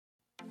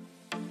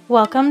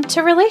Welcome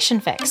to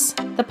Relation Fix,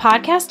 the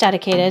podcast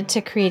dedicated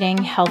to creating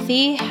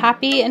healthy,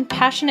 happy, and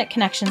passionate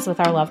connections with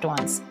our loved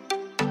ones.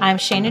 I'm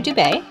Shayna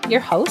Dubé,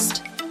 your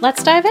host.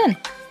 Let's dive in.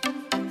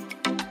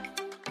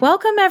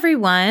 Welcome,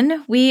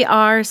 everyone. We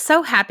are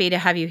so happy to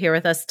have you here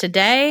with us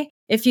today.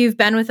 If you've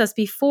been with us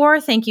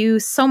before, thank you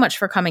so much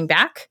for coming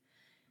back.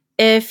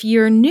 If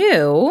you're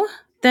new,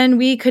 then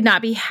we could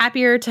not be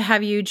happier to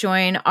have you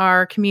join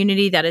our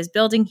community that is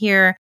building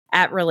here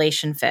at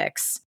Relation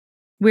Fix.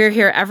 We're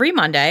here every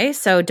Monday,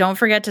 so don't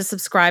forget to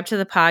subscribe to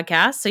the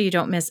podcast so you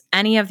don't miss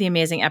any of the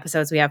amazing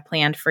episodes we have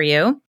planned for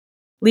you.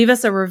 Leave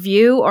us a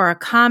review or a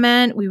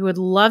comment. We would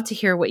love to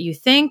hear what you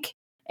think.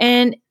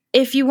 And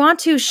if you want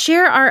to,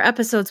 share our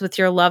episodes with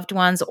your loved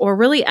ones or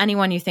really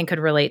anyone you think could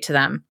relate to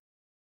them.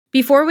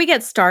 Before we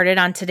get started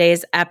on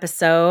today's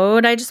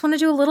episode, I just want to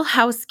do a little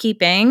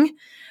housekeeping.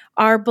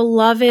 Our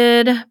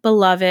beloved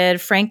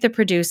Frank, the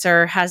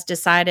producer, has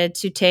decided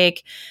to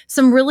take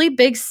some really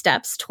big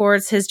steps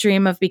towards his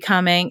dream of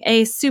becoming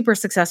a super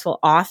successful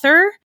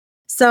author.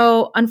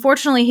 So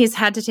unfortunately, he's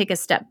had to take a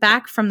step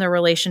back from the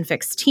Relation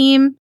Fix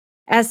team.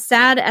 As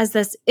sad as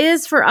this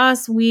is for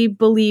us, we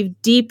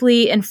believe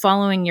deeply in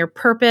following your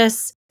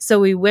purpose. So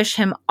we wish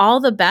him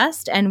all the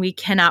best, and we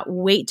cannot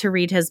wait to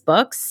read his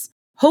books.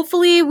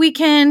 Hopefully, we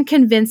can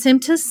convince him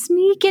to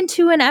sneak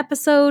into an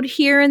episode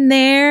here and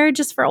there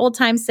just for old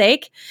time's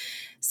sake.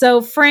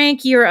 So,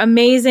 Frank, you're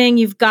amazing.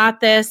 You've got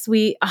this.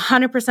 We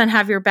 100%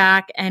 have your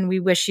back, and we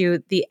wish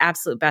you the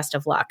absolute best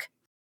of luck.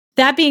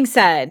 That being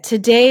said,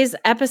 today's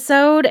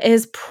episode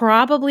is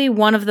probably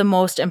one of the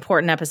most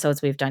important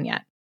episodes we've done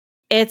yet.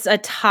 It's a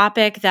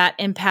topic that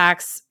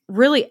impacts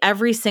really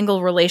every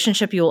single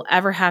relationship you will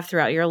ever have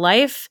throughout your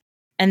life,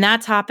 and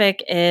that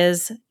topic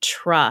is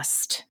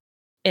trust.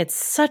 It's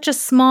such a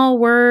small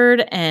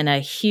word and a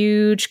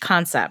huge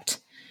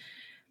concept.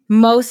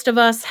 Most of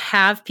us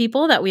have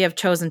people that we have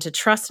chosen to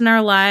trust in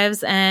our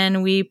lives,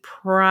 and we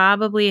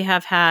probably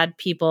have had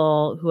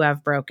people who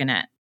have broken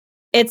it.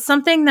 It's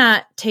something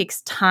that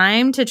takes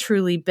time to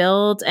truly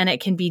build, and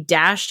it can be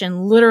dashed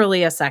in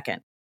literally a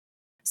second.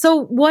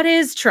 So what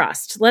is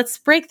trust? Let's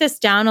break this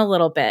down a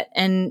little bit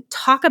and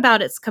talk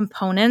about its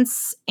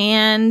components,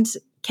 and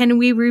can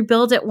we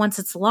rebuild it once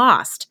it's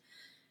lost?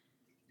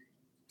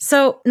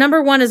 So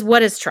number one is,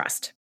 what is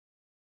trust?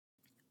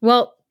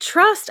 Well,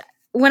 trust,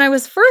 when I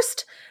was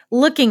first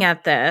looking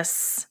at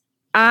this,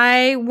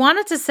 I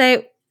wanted to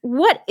say,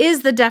 what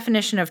is the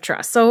definition of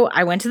trust? So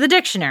I went to the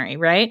dictionary,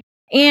 right?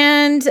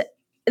 And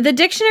the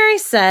dictionary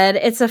said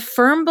it's a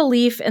firm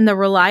belief in the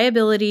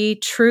reliability,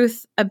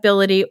 truth,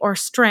 ability, or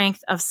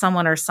strength of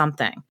someone or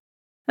something.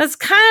 That's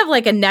kind of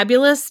like a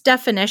nebulous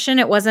definition.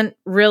 It wasn't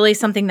really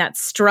something that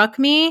struck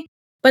me.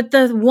 But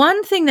the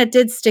one thing that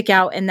did stick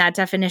out in that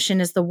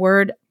definition is the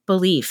word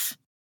belief.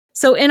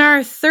 So in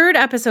our third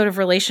episode of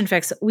Relation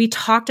Fix, we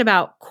talked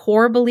about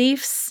core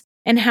beliefs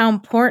and how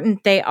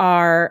important they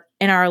are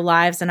in our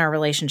lives and our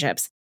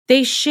relationships.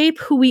 They shape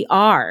who we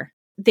are.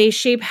 They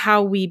shape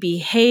how we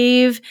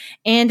behave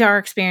and our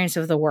experience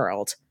of the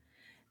world.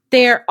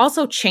 They're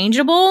also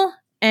changeable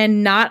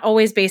and not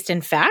always based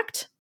in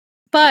fact,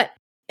 but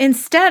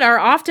instead are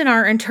often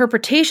our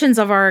interpretations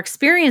of our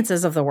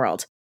experiences of the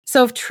world.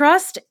 So if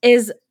trust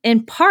is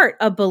in part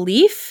a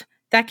belief,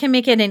 that can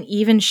make it an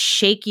even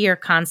shakier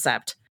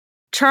concept.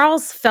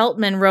 Charles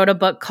Feltman wrote a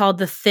book called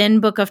The Thin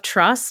Book of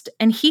Trust,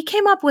 and he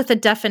came up with a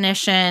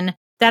definition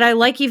that I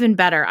like even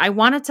better. I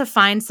wanted to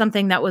find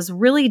something that was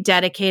really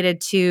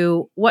dedicated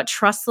to what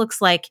trust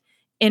looks like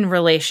in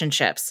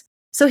relationships.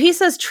 So he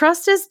says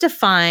trust is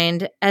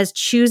defined as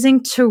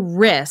choosing to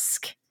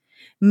risk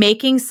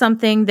making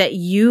something that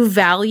you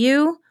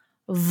value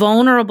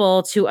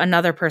vulnerable to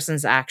another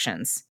person's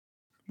actions.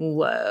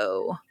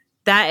 Whoa,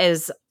 that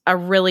is a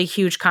really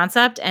huge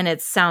concept, and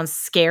it sounds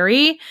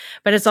scary,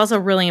 but it's also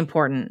really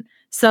important.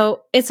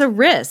 So it's a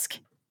risk.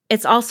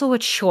 It's also a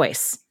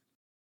choice.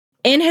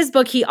 In his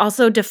book, he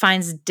also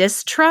defines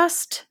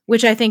distrust,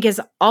 which I think is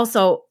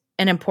also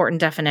an important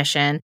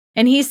definition.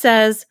 And he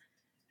says,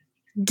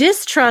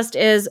 distrust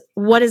is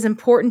what is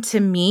important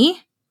to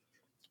me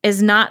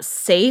is not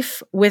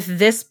safe with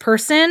this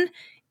person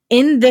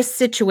in this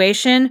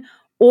situation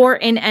or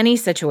in any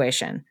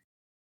situation.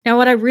 Now,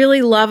 what I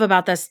really love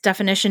about this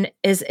definition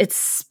is it's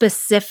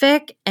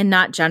specific and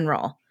not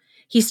general.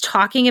 He's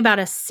talking about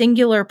a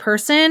singular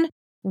person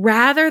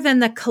rather than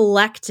the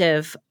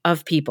collective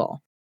of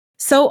people.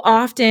 So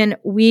often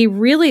we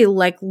really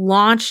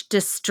launch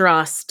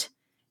distrust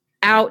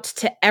out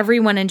to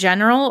everyone in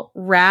general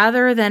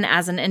rather than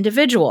as an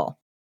individual.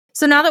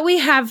 So now that we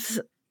have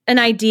an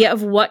idea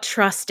of what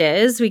trust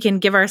is, we can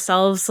give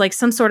ourselves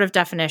some sort of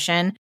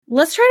definition.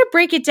 Let's try to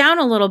break it down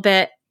a little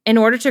bit in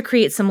order to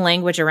create some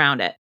language around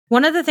it.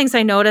 One of the things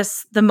I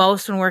notice the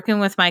most when working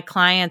with my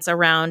clients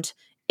around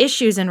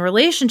issues in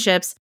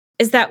relationships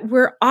is that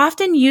we're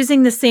often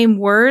using the same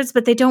words,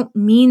 but they don't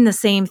mean the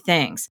same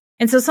things.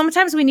 And so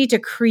sometimes we need to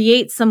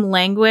create some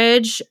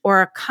language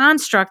or a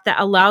construct that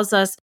allows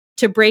us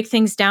to break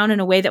things down in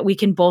a way that we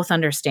can both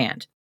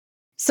understand.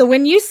 So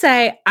when you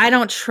say, I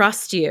don't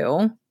trust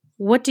you,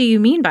 what do you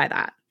mean by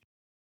that?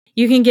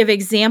 You can give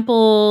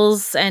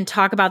examples and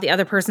talk about the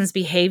other person's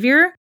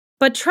behavior,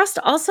 but trust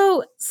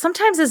also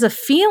sometimes is a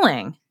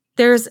feeling.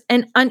 There's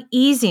an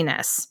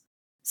uneasiness.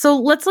 So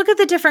let's look at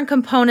the different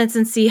components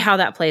and see how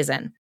that plays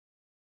in.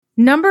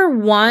 Number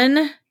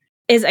one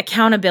is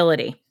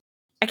accountability.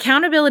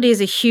 Accountability is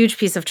a huge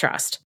piece of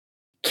trust.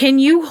 Can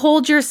you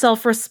hold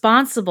yourself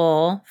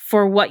responsible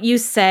for what you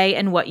say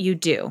and what you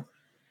do?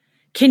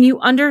 Can you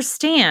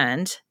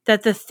understand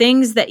that the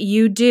things that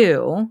you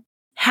do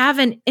have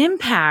an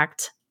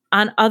impact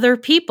on other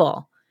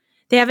people?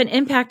 They have an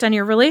impact on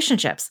your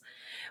relationships.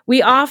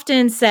 We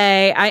often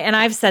say, and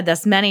I've said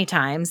this many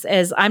times,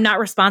 is I'm not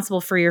responsible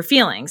for your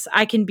feelings.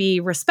 I can be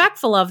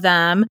respectful of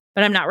them,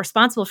 but I'm not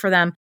responsible for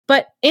them.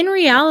 But in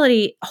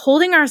reality,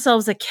 holding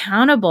ourselves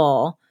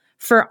accountable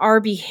for our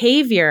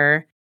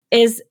behavior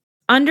is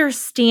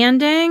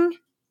understanding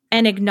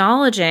and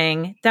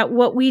acknowledging that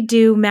what we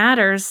do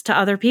matters to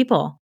other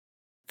people.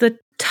 The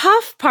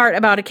tough part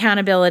about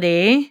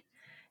accountability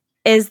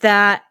is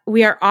that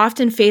we are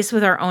often faced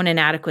with our own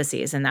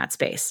inadequacies in that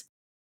space.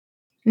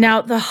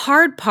 Now, the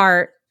hard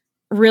part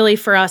really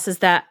for us is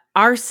that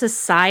our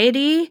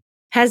society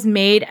has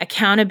made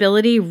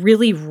accountability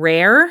really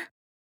rare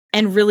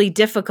and really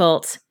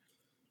difficult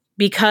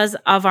because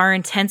of our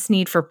intense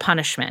need for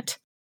punishment.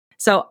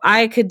 So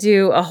I could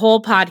do a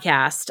whole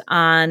podcast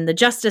on the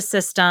justice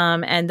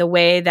system and the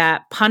way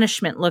that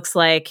punishment looks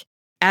like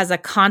as a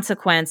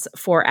consequence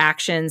for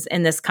actions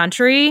in this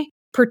country,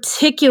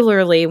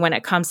 particularly when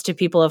it comes to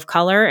people of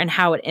color and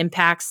how it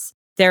impacts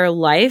their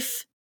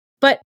life.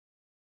 But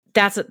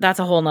that's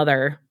a whole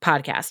nother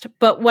podcast.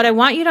 But what I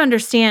want you to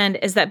understand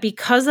is that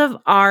because of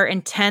our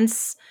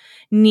intense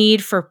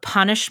need for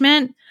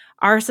punishment,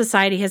 our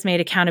society has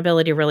made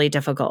accountability really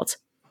difficult.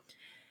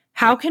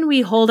 How can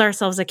we hold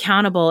ourselves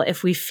accountable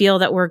if we feel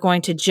that we're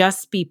going to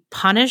just be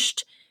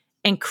punished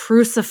and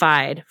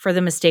crucified for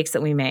the mistakes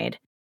that we made?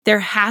 There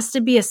has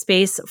to be a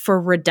space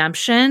for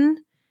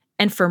redemption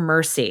and for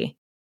mercy.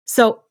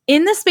 So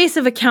in the space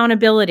of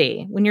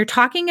accountability, when you're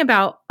talking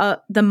about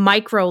the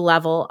micro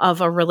level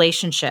of a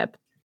relationship,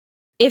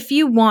 if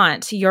you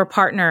want your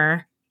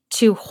partner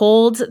to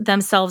hold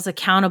themselves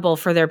accountable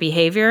for their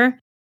behavior,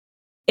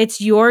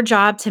 it's your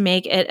job to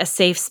make it a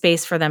safe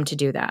space for them to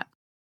do that.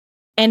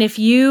 And if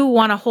you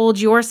want to hold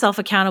yourself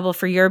accountable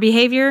for your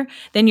behavior,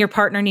 then your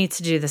partner needs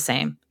to do the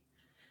same.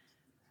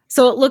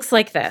 So it looks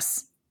like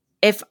this.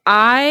 If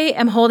I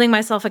am holding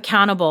myself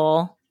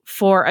accountable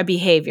for a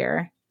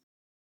behavior,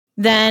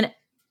 then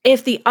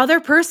if the other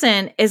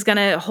person is going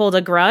to hold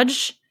a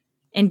grudge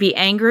and be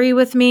angry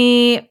with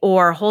me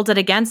or hold it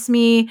against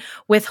me,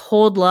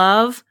 withhold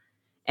love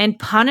and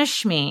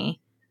punish me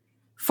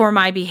for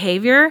my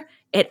behavior,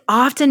 it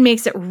often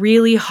makes it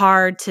really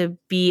hard to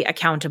be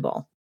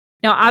accountable.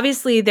 Now,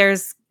 obviously,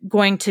 there's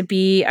going to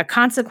be a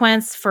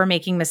consequence for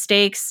making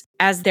mistakes,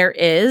 as there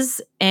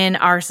is in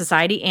our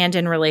society and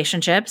in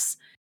relationships.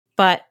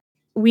 But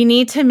we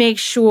need to make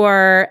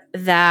sure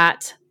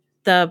that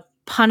the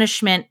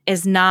punishment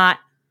is not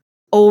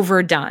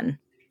overdone.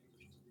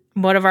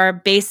 One of our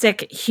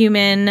basic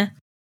human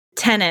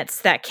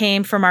tenets that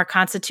came from our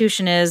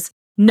Constitution is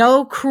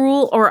no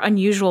cruel or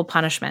unusual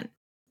punishment,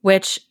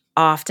 which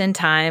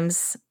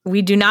oftentimes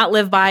we do not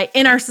live by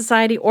in our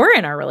society or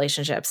in our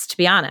relationships, to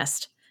be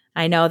honest.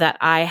 I know that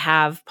I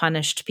have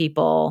punished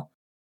people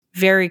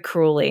very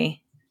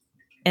cruelly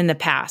in the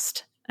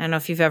past. I don't know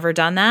if you've ever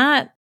done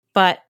that,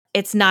 but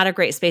it's not a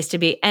great space to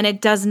be. And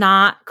it does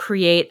not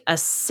create a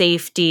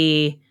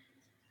safety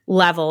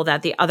level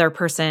that the other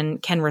person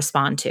can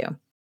respond to.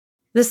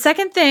 The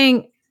second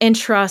thing in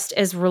trust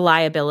is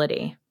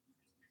reliability.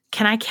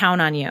 Can I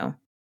count on you?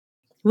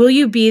 Will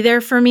you be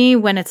there for me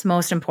when it's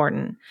most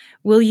important?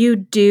 Will you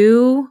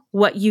do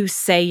what you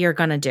say you're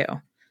going to do?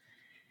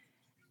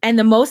 And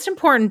the most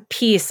important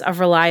piece of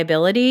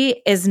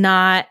reliability is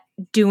not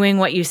doing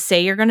what you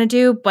say you're going to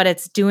do, but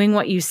it's doing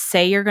what you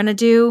say you're going to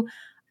do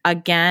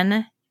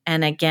again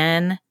and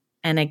again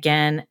and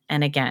again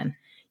and again.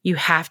 You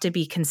have to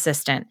be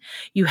consistent.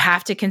 You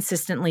have to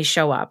consistently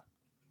show up.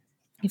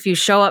 If you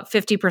show up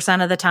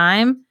 50% of the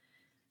time,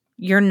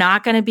 you're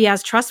not going to be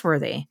as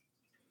trustworthy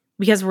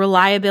because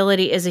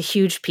reliability is a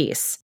huge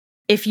piece.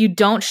 If you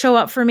don't show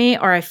up for me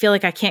or I feel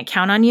like I can't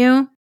count on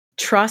you,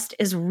 trust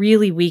is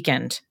really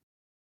weakened.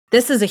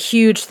 This is a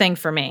huge thing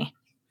for me.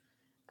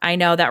 I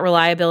know that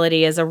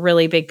reliability is a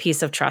really big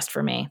piece of trust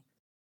for me.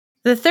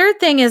 The third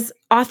thing is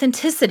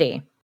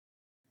authenticity.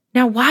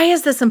 Now, why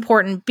is this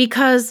important?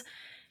 Because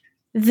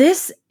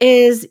this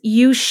is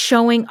you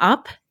showing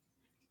up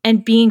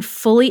and being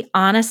fully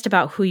honest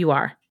about who you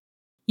are.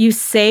 You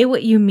say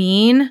what you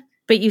mean,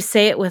 but you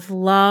say it with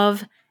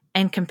love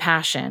and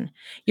compassion.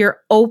 You're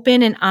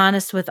open and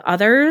honest with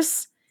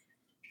others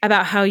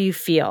about how you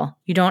feel.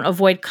 You don't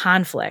avoid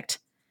conflict.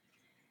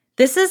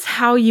 This is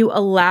how you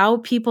allow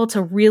people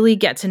to really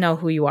get to know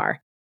who you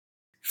are.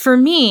 For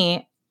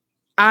me,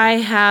 I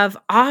have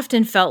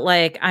often felt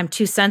like I'm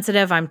too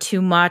sensitive, I'm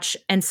too much.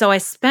 And so I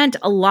spent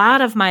a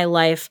lot of my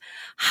life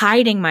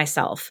hiding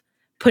myself,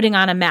 putting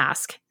on a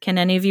mask. Can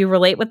any of you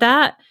relate with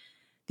that?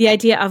 The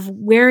idea of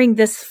wearing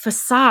this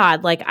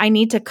facade, like I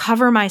need to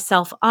cover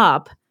myself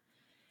up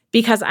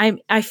because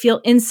I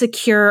feel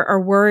insecure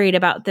or worried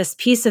about this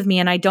piece of me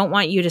and I don't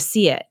want you to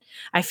see it.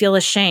 I feel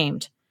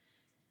ashamed.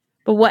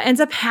 But what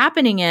ends up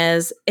happening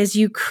is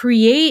you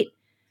create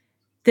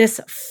this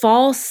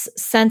false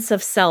sense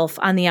of self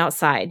on the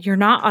outside. You're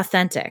not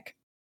authentic,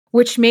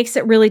 which makes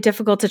it really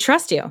difficult to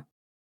trust you.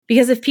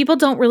 Because if people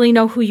don't really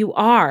know who you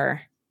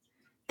are,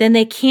 then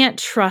they can't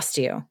trust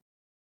you.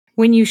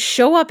 When you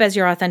show up as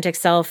your authentic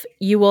self,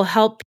 you will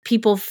help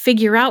people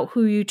figure out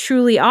who you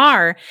truly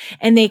are,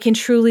 and they can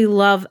truly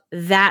love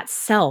that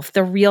self,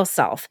 the real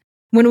self.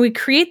 When we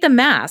create the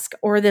mask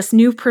or this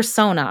new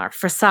persona or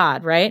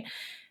facade, right?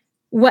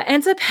 What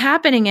ends up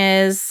happening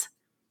is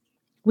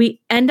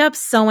we end up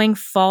sowing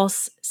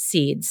false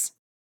seeds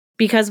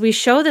because we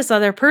show this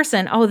other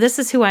person, oh, this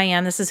is who I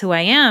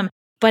am,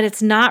 but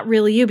it's not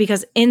really you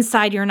because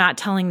inside you're not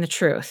telling the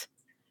truth.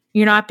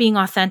 You're not being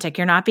authentic.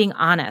 You're not being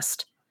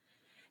honest.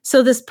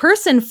 So this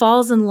person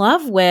falls in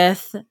love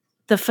with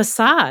the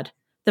facade,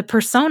 the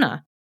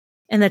persona.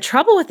 And the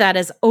trouble with that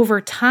is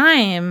over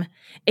time,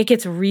 it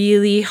gets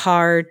really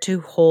hard to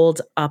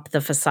hold up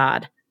the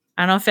facade.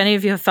 I don't know if any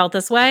of you have felt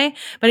this way,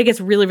 but it gets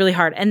really, really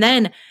hard. And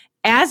then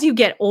as you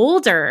get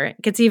older,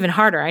 it gets even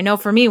harder. I know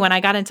for me, when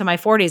I got into my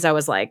 40s, I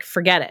was like,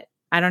 forget it.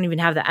 I don't even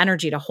have the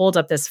energy to hold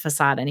up this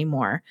facade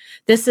anymore.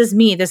 This is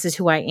me. This is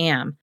who I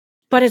am.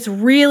 But it's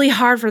really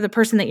hard for the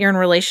person that you're in a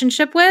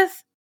relationship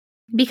with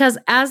because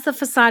as the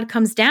facade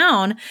comes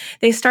down,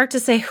 they start to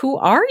say, who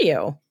are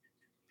you?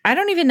 I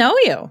don't even know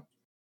you.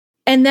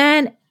 And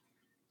then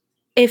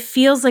it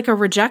feels like a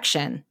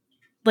rejection.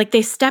 Like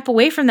they step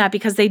away from that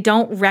because they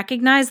don't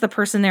recognize the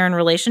person they're in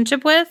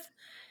relationship with.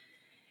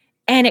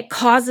 And it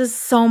causes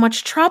so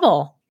much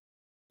trouble.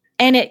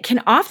 And it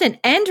can often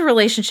end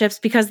relationships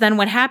because then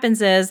what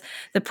happens is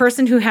the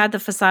person who had the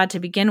facade to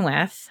begin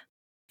with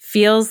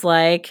feels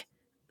like,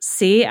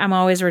 see, I'm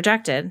always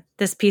rejected.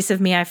 This piece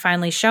of me, I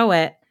finally show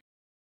it.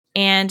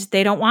 And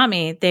they don't want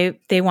me.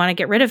 They want to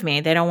get rid of me.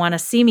 They don't want to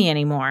see me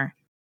anymore.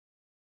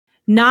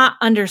 Not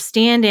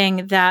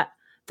understanding that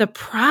the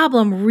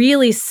problem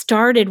really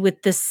started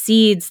with the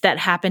seeds that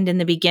happened in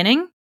the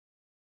beginning,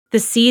 the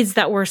seeds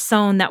that were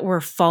sown that were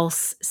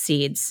false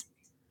seeds.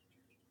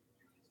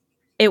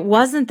 It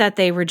wasn't that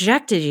they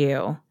rejected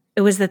you.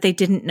 It was that they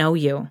didn't know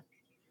you.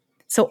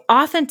 So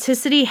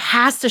authenticity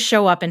has to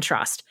show up in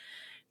trust.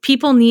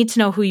 People need to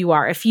know who you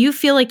are. If you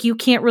feel like you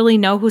can't really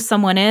know who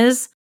someone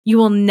is, you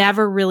will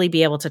never really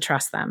be able to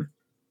trust them.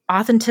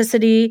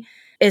 Authenticity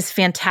is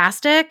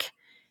fantastic.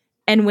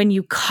 And when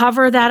you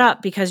cover that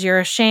up because you're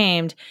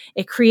ashamed,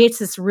 it creates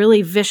this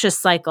really vicious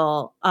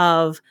cycle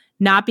of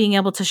not being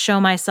able to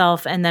show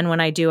myself. And then when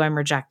I do, I'm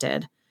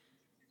rejected.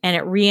 And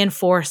it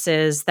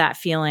reinforces that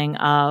feeling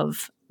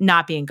of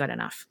not being good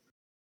enough.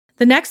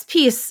 The next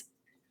piece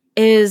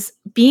is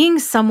being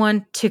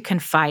someone to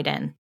confide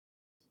in.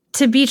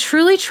 To be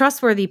truly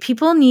trustworthy,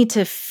 people need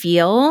to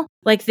feel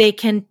like they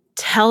can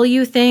tell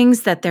you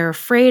things that they're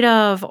afraid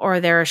of or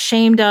they're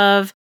ashamed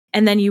of,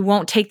 and then you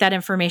won't take that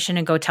information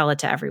and go tell it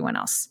to everyone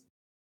else.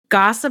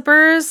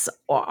 Gossipers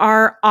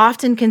are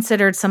often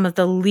considered some of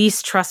the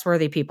least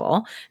trustworthy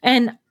people,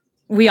 and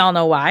we all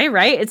know why,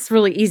 right? It's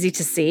really easy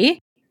to see.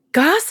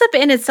 Gossip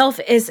in itself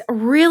is a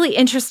really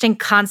interesting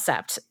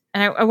concept,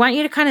 and I want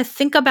you to kind of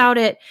think about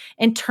it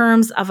in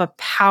terms of a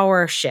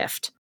power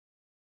shift.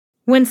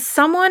 When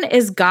someone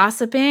is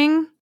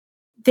gossiping,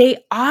 they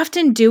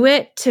often do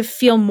it to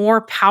feel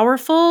more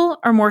powerful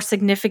or more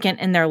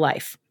significant in their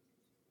life.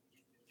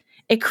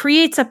 It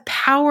creates a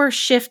power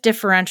shift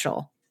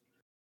differential.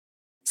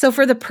 So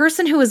for the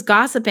person who is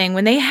gossiping,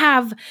 when they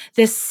have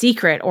this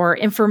secret or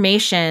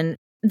information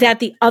that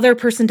the other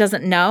person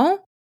doesn't know,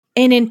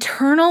 an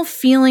internal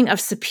feeling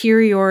of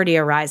superiority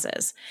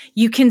arises.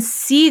 You can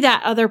see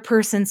that other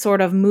person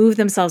sort of move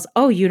themselves.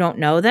 Oh, you don't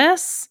know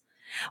this?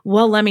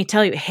 Well, let me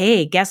tell you,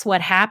 hey, guess what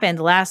happened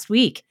last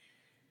week,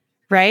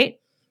 right?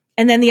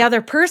 And then the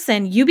other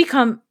person, you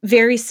become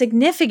very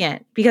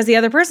significant because the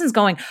other person's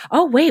going,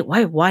 oh, wait,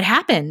 what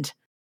happened?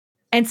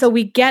 And so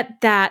we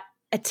get that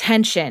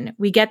attention,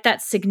 we get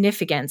that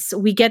significance,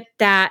 we get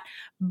that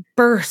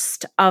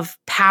burst of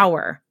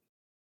power.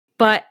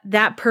 But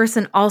that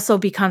person also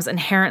becomes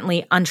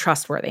inherently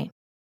untrustworthy.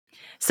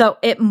 So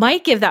it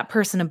might give that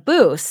person a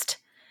boost,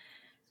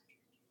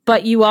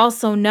 but you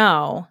also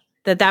know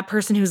that that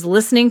person who's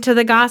listening to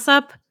the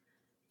gossip,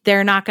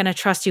 they're not going to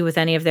trust you with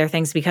any of their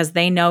things because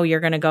they know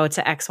you're going to go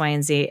to X, Y,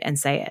 and Z and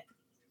say it.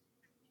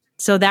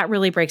 So that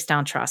really breaks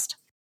down trust.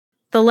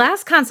 The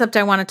last concept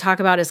I want to talk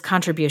about is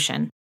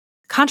contribution.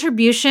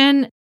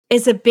 Contribution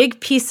is a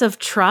big piece of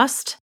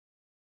trust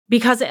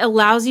because it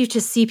allows you to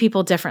see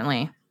people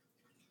differently.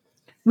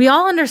 We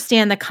all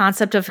understand the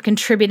concept of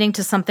contributing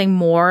to something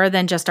more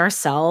than just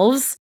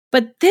ourselves,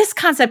 but this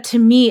concept to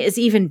me is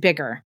even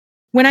bigger.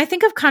 When I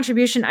think of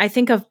contribution, I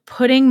think of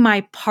putting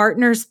my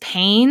partner's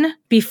pain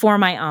before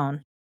my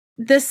own.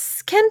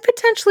 This can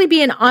potentially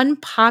be an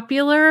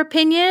unpopular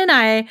opinion.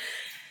 I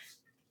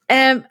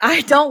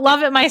don't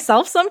love it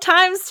myself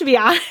sometimes, to be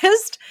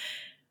honest.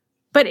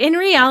 But in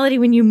reality,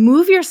 when you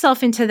move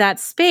yourself into that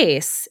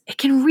space, it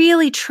can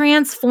really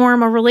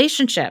transform a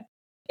relationship.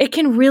 It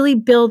can really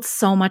build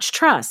so much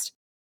trust.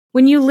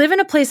 When you live in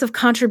a place of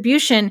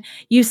contribution,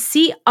 you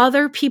see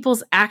other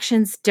people's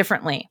actions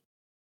differently.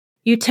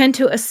 You tend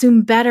to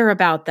assume better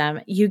about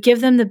them. You give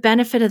them the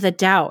benefit of the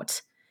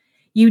doubt.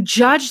 You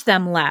judge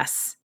them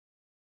less.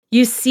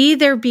 You see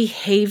their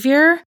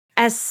behavior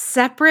as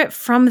separate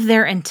from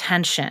their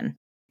intention,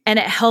 and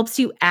it helps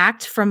you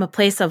act from a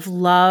place of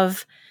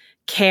love,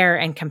 care,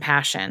 and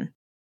compassion.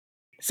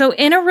 So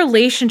in a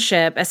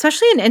relationship,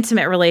 especially an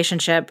intimate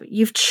relationship,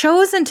 you've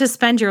chosen to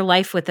spend your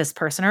life with this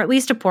person, or at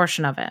least a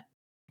portion of it.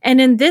 And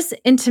in this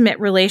intimate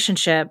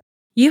relationship,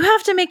 you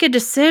have to make a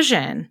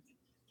decision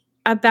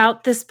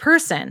about this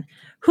person.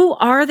 Who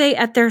are they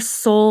at their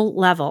soul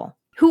level?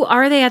 Who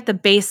are they at the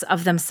base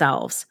of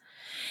themselves?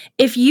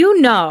 If you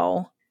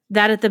know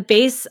that at the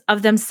base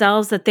of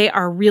themselves that they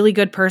are a really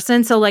good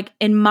person, so like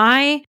in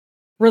my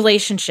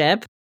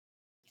relationship,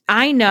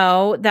 I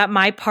know that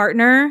my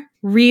partner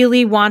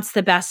really wants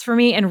the best for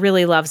me and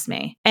really loves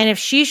me. And if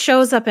she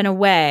shows up in a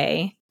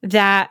way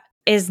that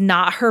is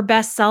not her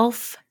best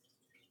self,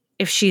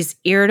 if she's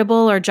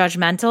irritable or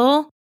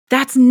judgmental,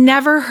 that's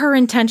never her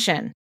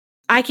intention.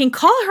 I can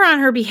call her on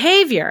her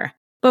behavior,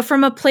 but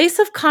from a place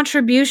of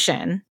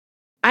contribution,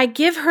 I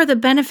give her the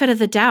benefit of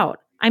the doubt.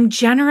 I'm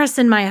generous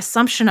in my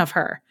assumption of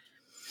her.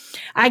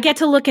 I get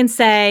to look and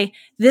say,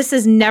 this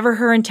is never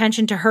her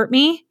intention to hurt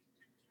me.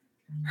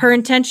 Her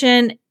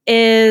intention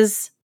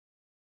is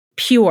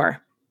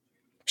pure.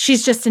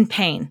 She's just in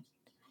pain.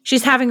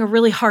 She's having a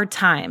really hard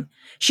time.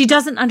 She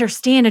doesn't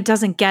understand and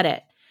doesn't get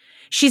it.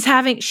 She's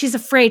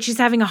afraid. She's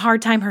having a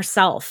hard time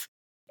herself.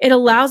 It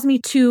allows me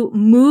to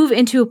move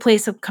into a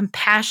place of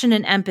compassion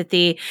and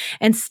empathy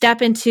and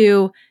step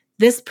into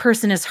this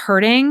person is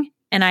hurting,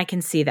 and I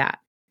can see that.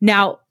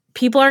 Now,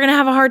 people are going to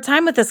have a hard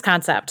time with this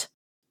concept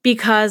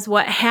because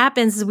what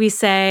happens is we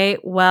say,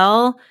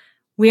 well,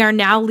 we are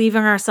now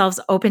leaving ourselves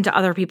open to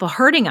other people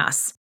hurting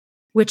us,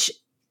 which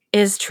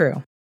is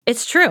true.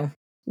 It's true.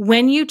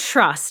 When you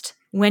trust,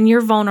 when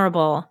you're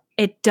vulnerable,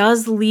 it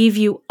does leave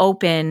you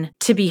open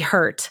to be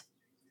hurt.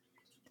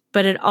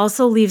 But it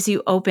also leaves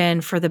you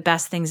open for the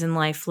best things in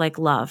life, like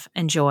love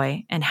and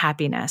joy and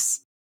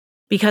happiness,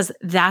 because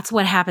that's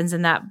what happens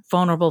in that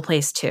vulnerable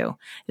place too.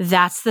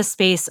 That's the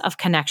space of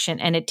connection,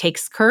 and it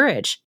takes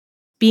courage.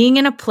 Being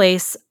in a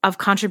place of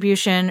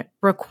contribution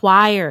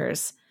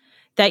requires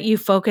that you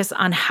focus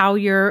on how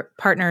your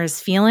partner is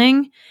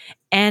feeling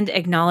and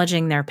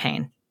acknowledging their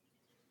pain.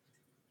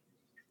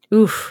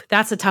 Oof,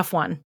 that's a tough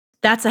one.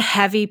 That's a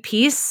heavy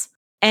piece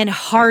and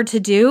hard to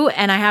do.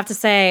 And I have to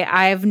say,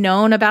 I've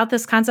known about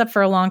this concept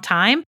for a long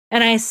time,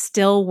 and I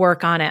still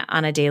work on it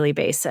on a daily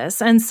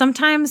basis. And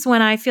sometimes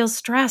when I feel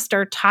stressed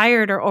or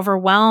tired or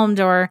overwhelmed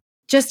or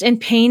just in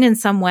pain in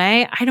some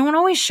way, I don't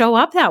always show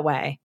up that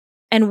way.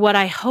 And what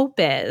I hope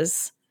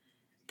is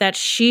that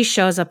she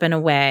shows up in a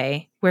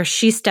way where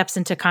she steps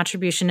into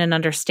contribution and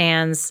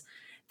understands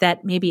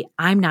that maybe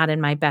I'm not in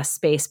my best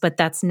space, but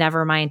that's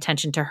never my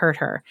intention to hurt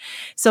her.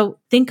 So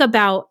think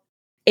about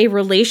a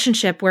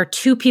relationship where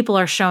two people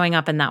are showing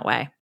up in that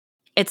way.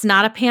 It's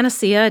not a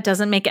panacea. It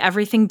doesn't make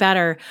everything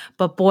better,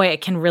 but boy,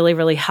 it can really,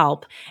 really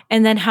help.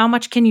 And then how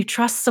much can you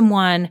trust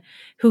someone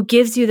who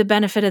gives you the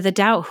benefit of the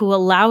doubt, who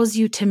allows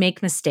you to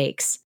make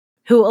mistakes,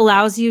 who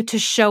allows you to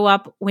show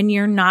up when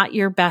you're not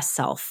your best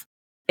self?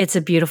 It's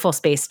a beautiful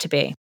space to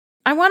be.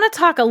 I want to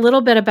talk a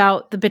little bit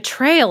about the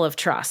betrayal of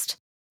trust.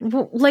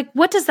 Like,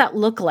 what does that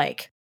look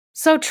like?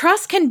 So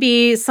trust can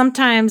be,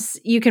 sometimes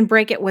you can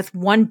break it with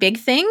one big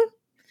thing,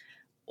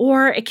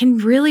 or it can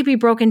really be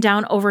broken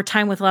down over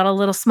time with a lot of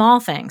little small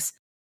things.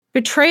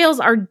 Betrayals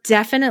are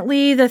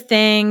definitely the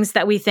things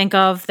that we think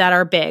of that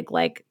are big,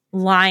 like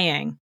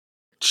lying,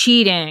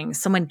 cheating,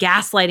 someone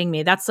gaslighting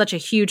me. That's such a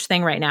huge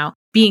thing right now.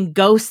 Being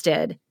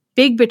ghosted,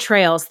 big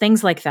betrayals,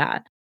 things like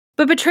that.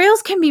 But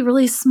betrayals can be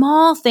really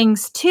small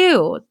things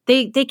too.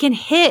 They can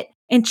hit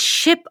and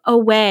chip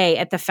away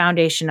at the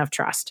foundation of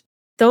trust.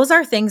 Those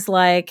are things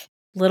like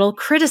little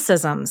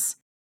criticisms,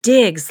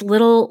 digs,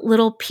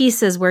 little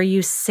pieces where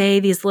you say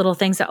these little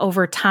things that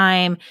over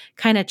time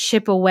kind of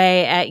chip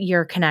away at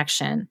your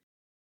connection.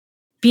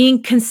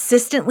 Being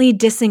consistently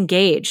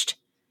disengaged.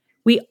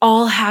 We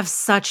all have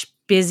such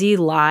busy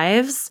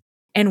lives,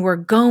 and we're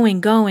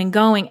going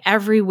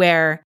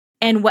everywhere.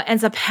 And what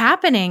ends up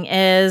happening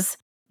is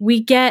we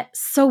get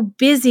so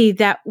busy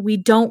that we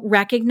don't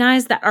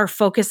recognize that our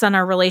focus on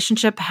our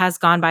relationship has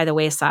gone by the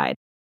wayside.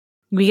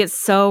 We get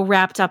so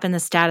wrapped up in the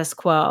status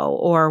quo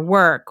or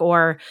work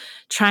or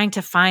trying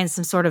to find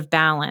some sort of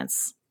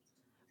balance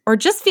or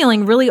just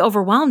feeling really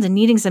overwhelmed and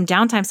needing some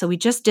downtime. So we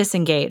just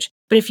disengage.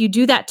 But if you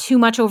do that too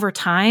much over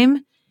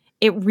time,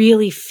 it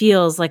really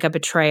feels like a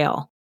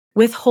betrayal.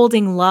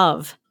 Withholding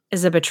love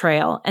is a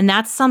betrayal. And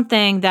that's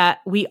something that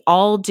we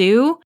all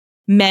do.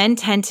 Men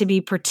tend to be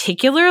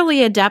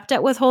particularly adept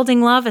at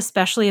withholding love,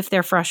 especially if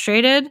they're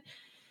frustrated.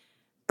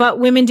 But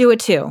women do it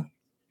too.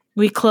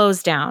 We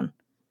close down.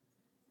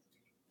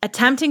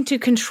 Attempting to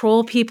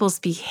control people's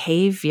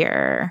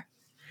behavior.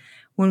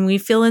 When we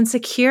feel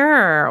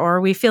insecure or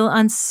we feel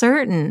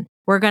uncertain,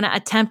 we're going to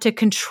attempt to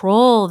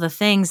control the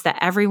things that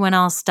everyone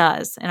else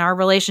does in our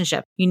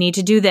relationship. You need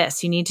to do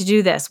this. You need to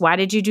do this. Why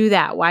did you do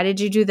that? Why did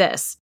you do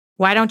this?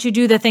 Why don't you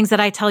do the things that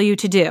I tell you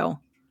to do?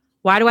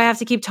 Why do I have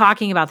to keep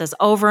talking about this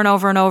over and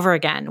over and over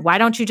again? Why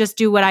don't you just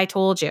do what I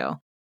told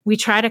you? We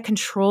try to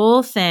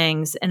control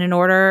things, and in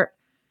order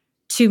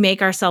to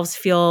make ourselves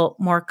feel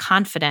more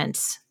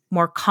confident,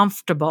 more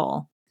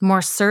comfortable,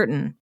 more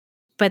certain.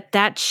 But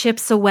that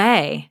chips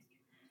away.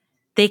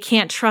 They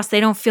can't trust. They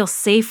don't feel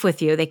safe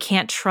with you. They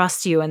can't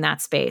trust you in that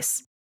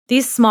space.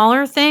 These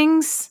smaller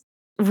things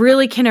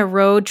really can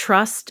erode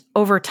trust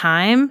over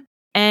time,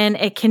 and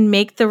it can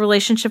make the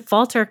relationship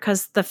falter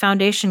because the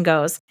foundation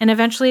goes, and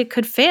eventually it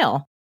could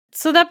fail.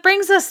 So that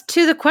brings us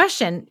to the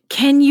question,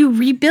 can you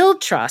rebuild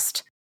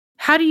trust?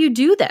 How do you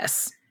do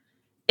this?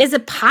 Is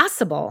it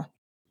possible?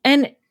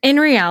 And in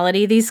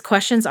reality, these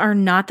questions are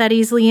not that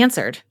easily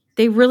answered.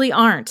 They really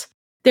aren't.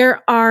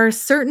 There are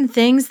certain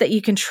things that you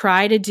can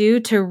try to do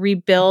to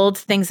rebuild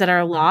things that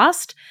are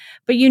lost,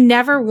 but you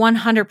never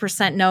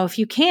 100% know if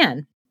you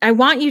can. I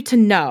want you to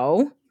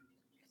know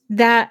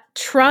that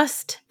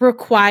trust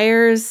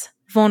requires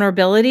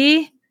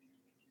vulnerability,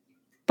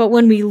 but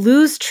when we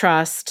lose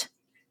trust,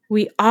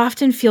 we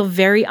often feel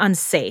very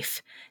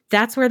unsafe.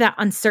 That's where that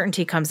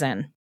uncertainty comes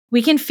in.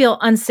 We can feel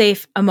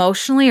unsafe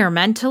emotionally or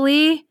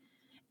mentally,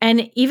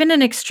 and even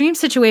in extreme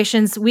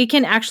situations, we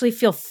can actually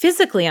feel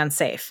physically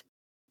unsafe.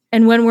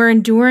 And when we're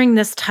enduring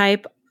this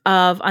type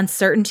of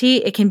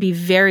uncertainty, it can be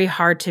very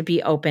hard to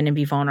be open and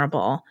be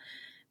vulnerable,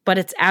 but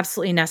it's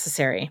absolutely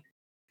necessary.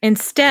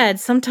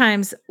 Instead,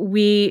 sometimes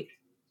we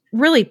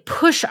really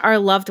push our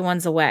loved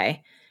ones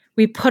away.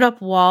 We put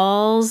up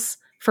walls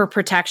for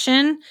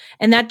protection,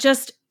 and that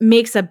just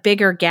makes a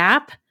bigger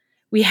gap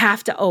we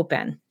have to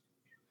open.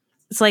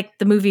 It's like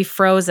the movie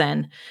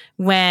Frozen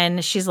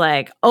when she's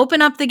like,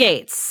 open up the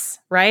gates,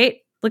 right?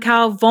 Look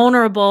how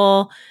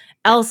vulnerable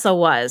Elsa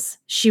was.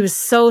 She was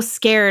so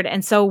scared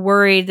and so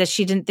worried that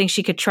she didn't think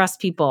she could trust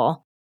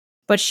people,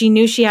 but she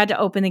knew she had to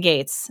open the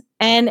gates.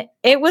 And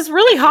it was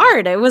really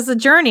hard. It was a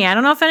journey. I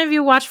don't know if any of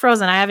you watch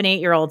Frozen. I have an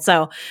 8-year-old,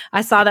 so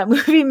I saw that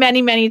movie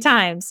many, many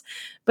times.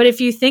 But if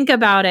you think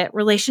about it,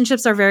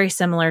 relationships are very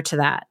similar to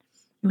that.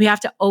 We have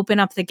to open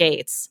up the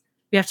gates.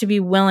 We have to be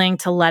willing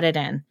to let it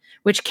in,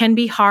 which can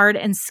be hard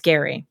and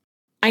scary.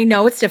 I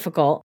know it's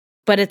difficult,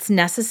 but it's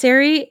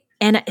necessary.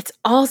 And it's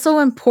also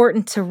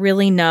important to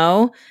really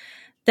know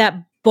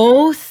that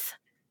both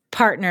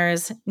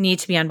partners need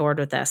to be on board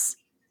with this.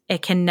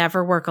 It can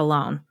never work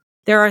alone.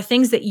 There are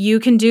things that you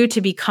can do to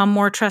become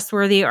more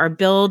trustworthy or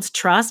build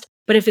trust,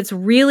 but if it's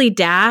really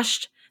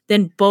dashed,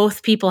 then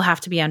both people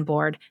have to be on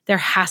board. There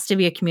has to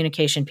be a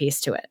communication piece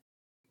to it.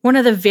 One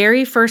of the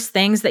very first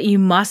things that you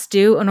must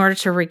do in order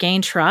to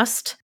regain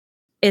trust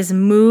is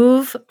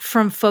move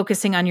from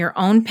focusing on your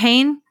own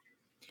pain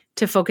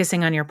to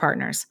focusing on your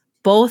partner's.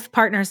 Both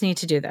partners need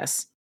to do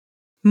this.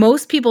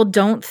 Most people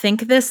don't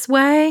think this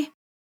way,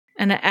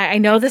 and I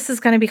know this is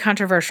going to be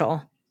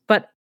controversial,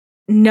 but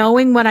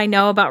knowing what I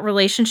know about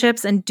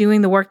relationships and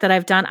doing the work that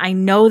I've done, I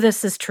know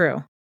this is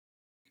true.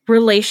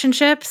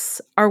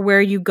 Relationships are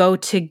where you go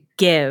to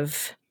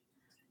give,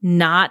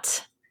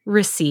 not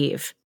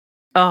receive.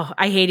 Oh,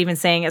 I hate even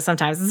saying it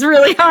sometimes. It's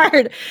really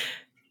hard.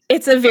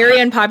 It's a very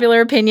unpopular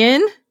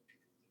opinion.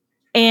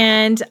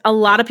 And a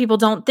lot of people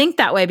don't think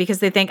that way because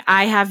they think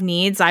I have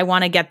needs. I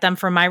want to get them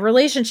from my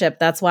relationship.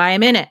 That's why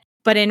I'm in it.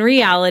 But in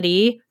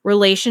reality,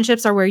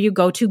 relationships are where you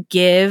go to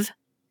give,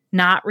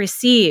 not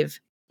receive.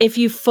 If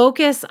you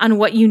focus on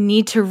what you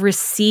need to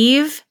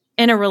receive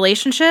in a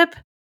relationship,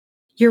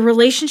 your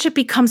relationship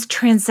becomes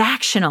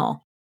transactional.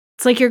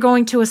 It's like you're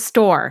going to a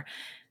store.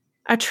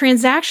 A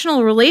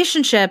transactional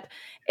relationship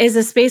is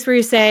a space where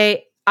you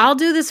say, I'll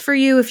do this for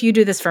you if you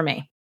do this for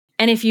me.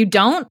 And if you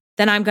don't,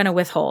 then I'm going to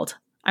withhold.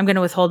 I'm going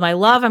to withhold my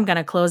love. I'm going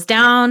to close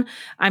down.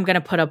 I'm going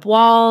to put up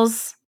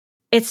walls.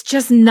 It's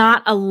just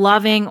not a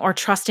loving or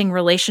trusting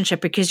relationship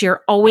because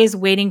you're always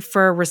waiting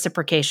for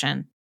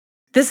reciprocation.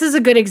 This is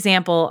a good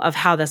example of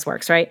how this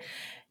works, right?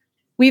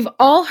 We've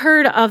all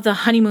heard of the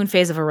honeymoon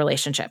phase of a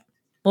relationship.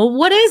 Well,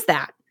 what is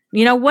that?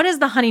 What is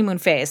the honeymoon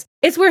phase?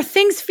 It's where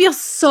things feel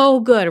so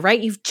good, right?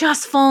 You've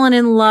just fallen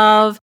in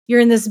love. You're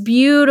in this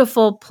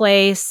beautiful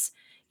place.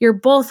 You're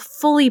both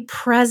fully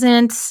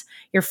present.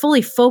 You're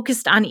fully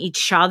focused on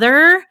each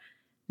other,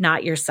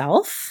 not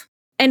yourself.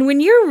 And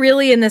when you're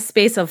really in this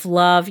space of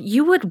love,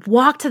 you would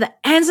walk to the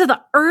ends of the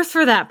earth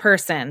for that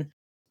person.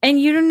 And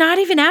you're not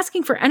even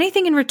asking for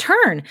anything in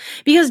return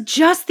because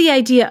just the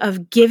idea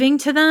of giving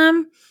to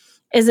them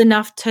is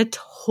enough to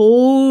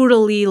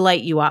totally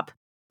light you up,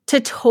 to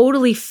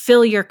totally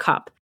fill your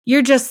cup.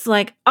 You're just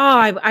like,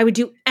 oh, I would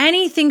do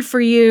anything for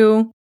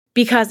you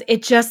because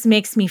it just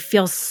makes me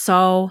feel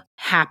so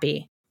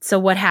happy. So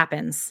what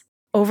happens?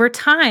 Over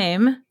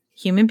time,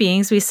 human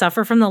beings, we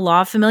suffer from the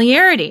law of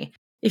familiarity.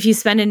 If you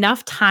spend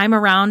enough time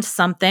around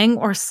something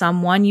or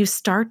someone, you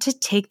start to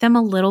take them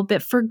a little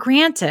bit for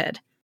granted.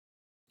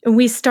 And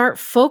we start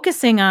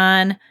focusing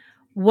on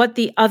what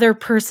the other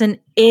person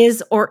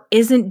is or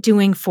isn't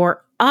doing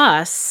for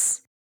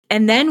us,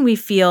 and then we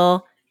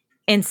feel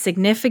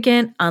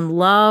insignificant,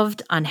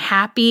 unloved,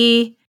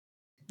 unhappy.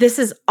 This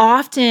is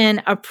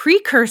often a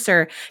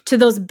precursor to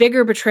those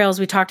bigger betrayals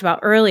we talked about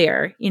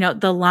earlier,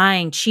 the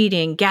lying,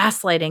 cheating,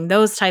 gaslighting,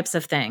 those types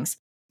of things.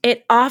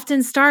 It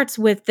often starts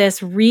with this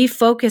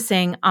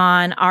refocusing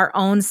on our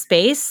own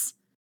space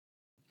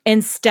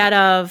instead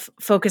of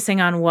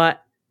focusing on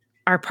what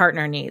our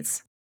partner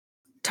needs.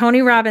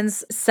 Tony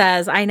Robbins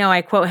says, I know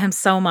I quote him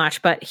so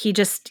much, but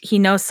he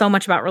knows so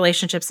much about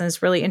relationships and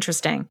it's really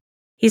interesting.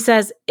 He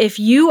says, if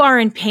you are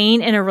in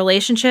pain in a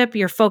relationship,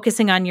 you're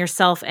focusing on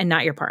yourself and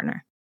not your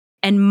partner.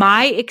 And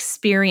my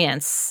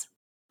experience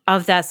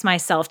of that's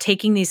myself,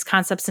 taking these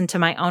concepts into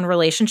my own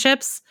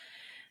relationships,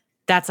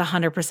 that's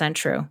 100%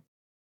 true.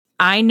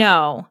 I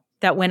know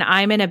that when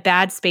I'm in a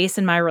bad space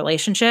in my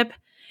relationship,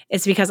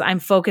 it's because I'm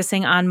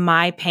focusing on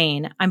my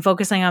pain. I'm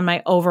focusing on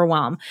my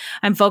overwhelm.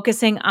 I'm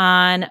focusing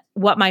on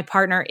what my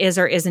partner is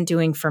or isn't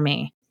doing for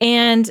me.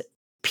 And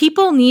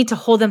people need to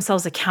hold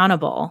themselves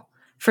accountable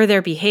for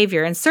their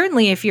behavior. And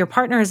certainly if your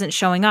partner isn't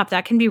showing up,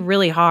 that can be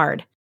really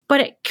hard.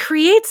 But it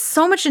creates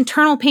so much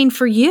internal pain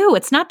for you.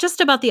 It's not just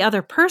about the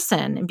other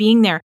person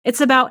being there.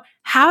 It's about,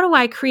 how do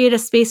I create a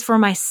space for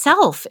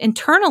myself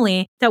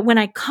internally that when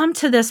I come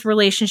to this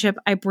relationship,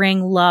 I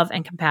bring love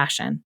and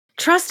compassion.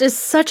 Trust is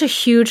such a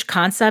huge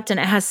concept and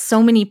it has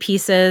so many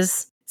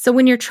pieces. So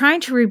when you're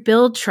trying to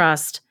rebuild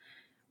trust,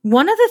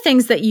 one of the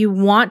things that you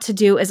want to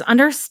do is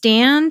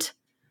understand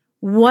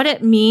what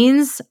it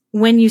means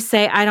when you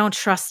say, I don't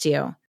trust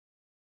you.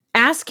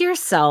 Ask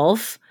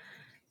yourself,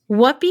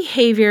 what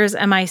behaviors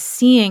am I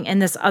seeing in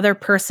this other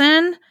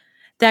person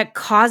that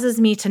causes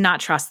me to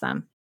not trust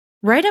them?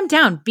 Write them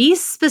down. Be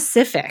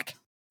specific.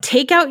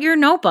 Take out your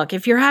notebook.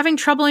 If you're having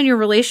trouble in your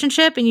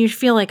relationship and you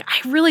feel like,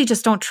 I really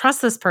just don't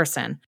trust this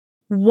person,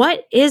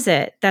 what is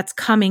it that's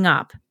coming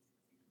up?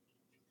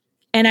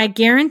 And I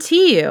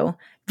guarantee you,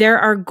 there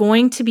are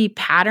going to be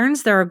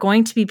patterns, there are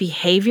going to be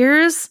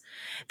behaviors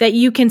that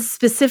you can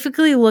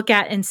specifically look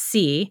at and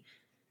see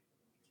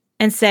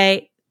and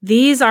say,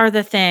 these are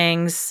the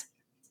things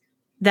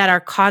that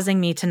are causing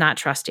me to not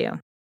trust you.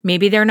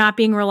 Maybe they're not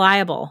being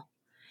reliable.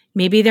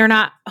 Maybe they're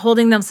not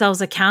holding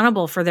themselves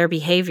accountable for their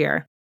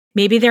behavior.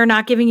 Maybe they're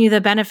not giving you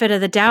the benefit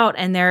of the doubt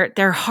and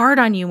they're hard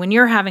on you when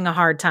you're having a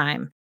hard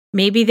time.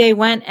 Maybe they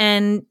went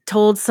and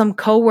told some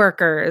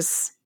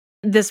coworkers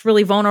this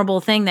really vulnerable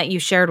thing that you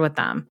shared with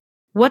them.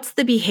 What's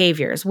the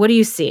behaviors? What do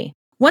you see?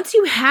 Once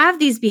you have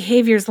these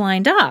behaviors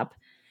lined up,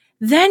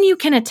 then you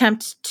can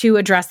attempt to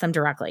address them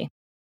directly.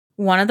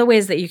 One of the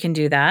ways that you can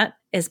do that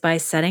is by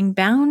setting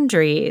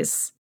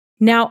boundaries.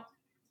 Now,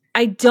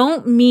 I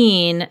don't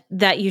mean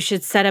that you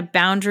should set a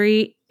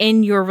boundary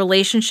in your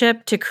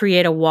relationship to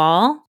create a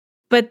wall,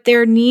 but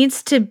there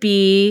needs to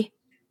be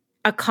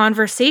a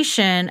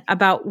conversation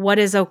about what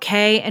is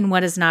okay and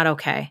what is not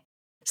okay.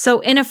 So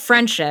in a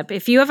friendship,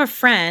 if you have a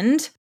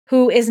friend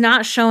who is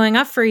not showing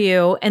up for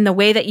you in the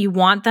way that you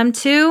want them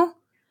to,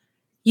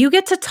 you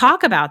get to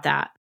talk about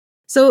that.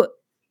 So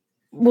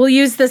we'll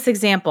use this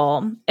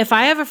example. If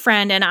I have a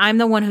friend and I'm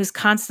the one who's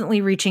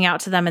constantly reaching out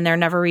to them and they're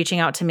never reaching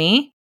out to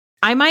me,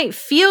 I might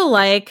feel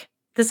like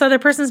this other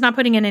person's not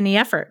putting in any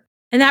effort.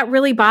 And that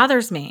really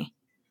bothers me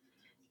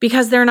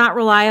because they're not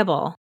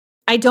reliable.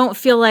 I don't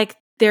feel like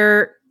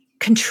they're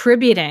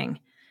contributing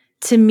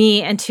to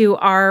me and to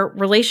our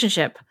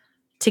relationship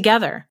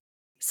together.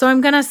 So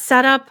I'm going to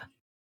set up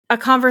a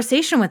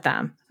conversation with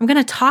them. I'm going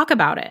to talk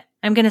about it.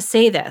 I'm going to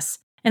say this.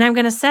 And I'm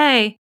going to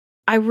say,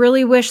 I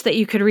really wish that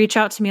you could reach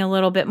out to me a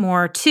little bit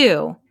more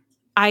too.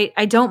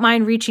 I don't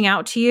mind reaching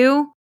out to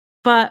you,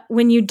 but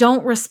when you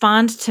don't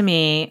respond to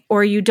me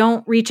or you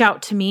don't reach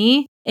out to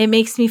me, it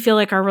makes me feel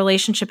like our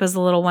relationship is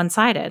a little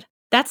one-sided.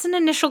 That's an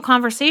initial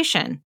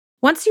conversation.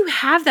 Once you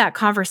have that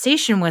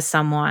conversation with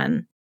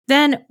someone,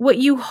 then what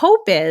you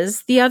hope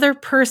is the other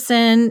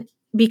person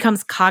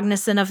becomes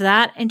cognizant of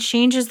that and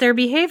changes their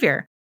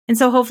behavior. And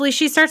so hopefully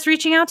she starts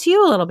reaching out to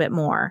you a little bit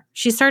more.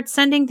 She starts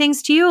sending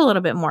things to you a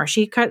little bit more.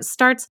 She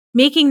starts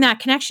making that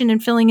connection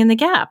and filling in the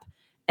gap.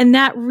 And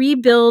that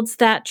rebuilds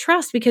that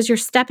trust because you're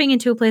stepping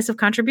into a place of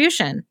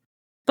contribution.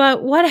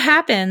 But what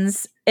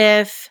happens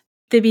if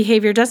the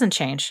behavior doesn't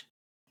change?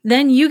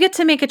 Then you get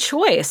to make a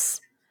choice.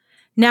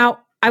 Now,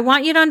 I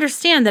want you to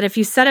understand that if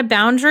you set a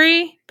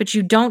boundary, but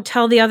you don't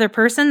tell the other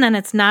person, then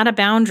it's not a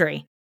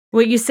boundary.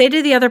 What you say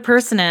to the other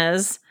person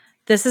is,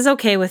 this is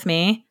okay with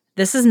me.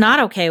 This is not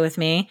okay with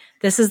me.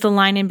 This is the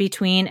line in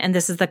between, and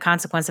this is the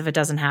consequence if it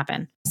doesn't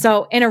happen.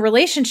 So in a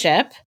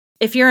relationship,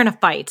 if you're in a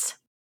fight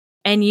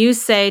and you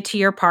say to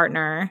your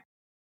partner,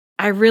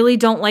 I really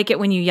don't like it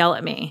when you yell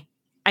at me.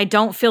 I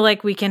don't feel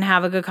like we can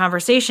have a good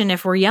conversation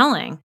if we're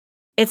yelling.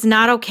 It's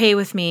not okay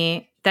with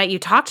me that you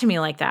talk to me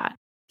like that.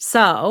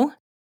 So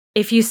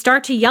if you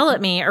start to yell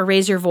at me or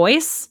raise your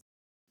voice,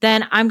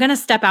 then I'm going to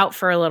step out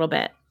for a little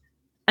bit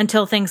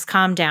until things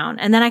calm down,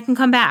 and then I can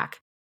come back.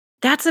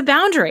 That's a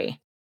boundary.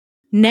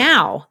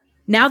 Now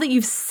that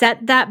you've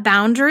set that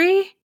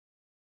boundary,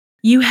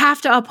 you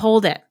have to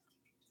uphold it.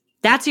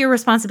 That's your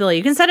responsibility.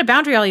 You can set a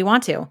boundary all you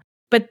want to,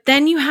 but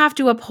then you have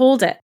to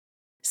uphold it.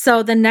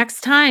 So the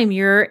next time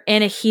you're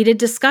in a heated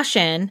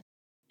discussion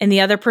and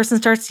the other person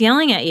starts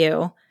yelling at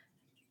you,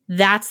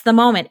 that's the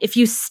moment. If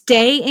you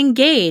stay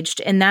engaged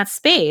in that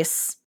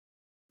space,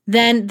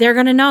 then they're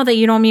going to know that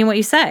you don't mean what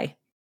you say.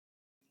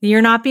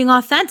 You're not being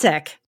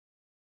authentic.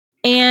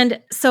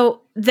 And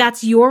so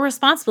that's your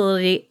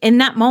responsibility in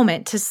that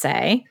moment to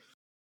say,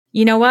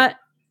 you know what?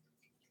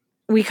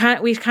 We've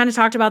kind of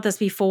talked about this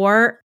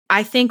before.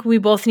 I think we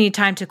both need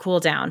time to cool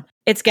down.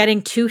 It's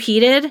getting too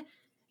heated,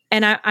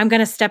 and I'm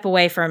going to step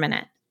away for a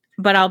minute,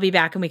 but I'll be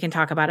back and we can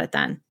talk about it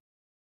then.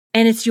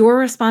 And it's your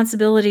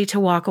responsibility to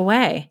walk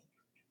away.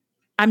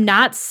 I'm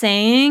not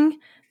saying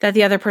that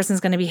the other person's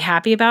going to be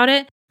happy about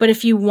it, but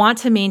if you want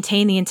to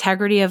maintain the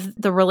integrity of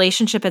the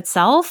relationship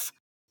itself,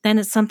 then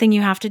it's something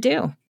you have to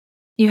do.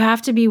 You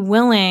have to be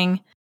willing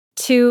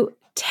to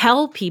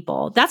tell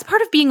people. That's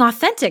part of being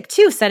authentic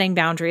too, setting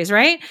boundaries,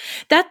 right?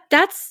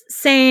 That's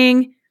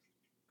saying,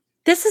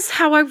 this is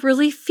how I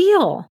really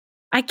feel.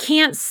 I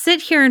can't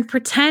sit here and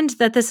pretend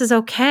that this is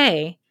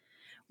okay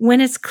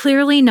when it's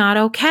clearly not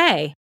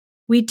okay.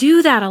 We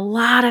do that a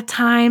lot of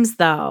times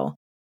though,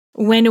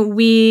 when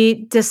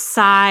we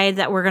decide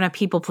that we're going to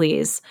people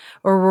please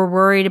or we're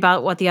worried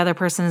about what the other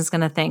person is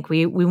going to think.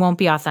 We won't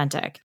be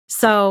authentic.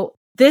 So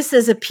this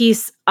is a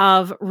piece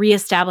of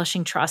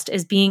reestablishing trust,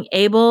 is being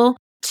able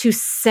to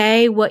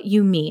say what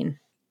you mean.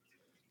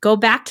 Go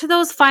back to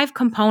those 5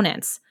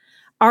 components.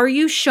 Are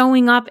you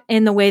showing up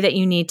in the way that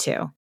you need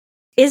to?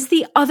 Is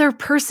the other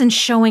person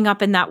showing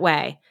up in that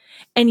way?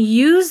 And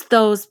use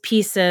those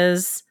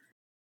pieces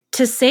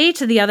to say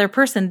to the other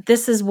person,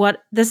 this is what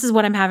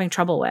I'm having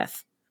trouble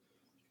with.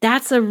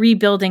 That's a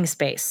rebuilding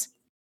space.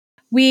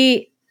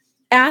 We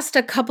asked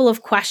a couple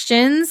of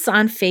questions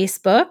on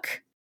Facebook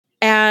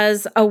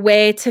as a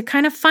way to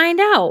kind of find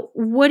out,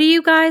 what do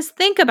you guys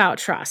think about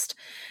trust?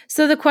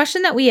 So the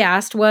question that we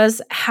asked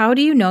was, how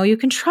do you know you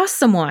can trust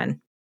someone?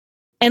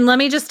 And let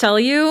me just tell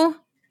you,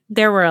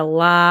 there were a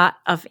lot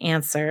of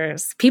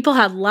answers. People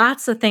had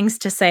lots of things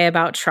to say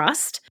about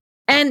trust.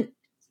 And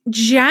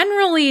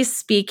generally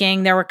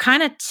speaking, there were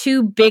kind of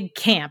 2 big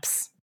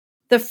camps.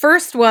 The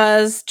first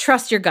was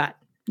trust your gut.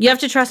 You have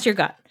to trust your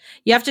gut.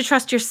 You have to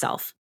trust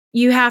yourself.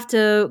 You have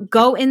to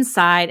go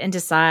inside and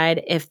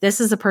decide if this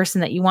is a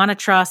person that you want to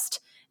trust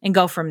and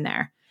go from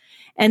there.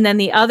 And then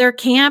the other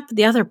camp,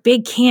 the other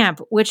big camp,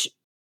 which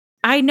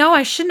I know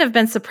I shouldn't have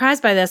been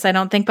surprised by this, I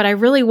don't think, but I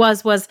really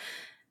was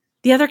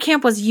the other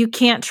camp was, you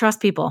can't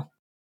trust people.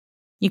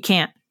 You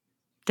can't.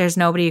 There's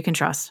nobody you can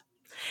trust.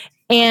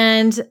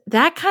 And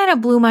that kind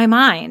of blew my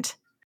mind.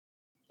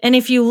 And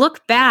if you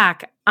look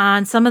back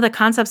on some of the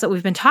concepts that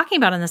we've been talking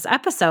about in this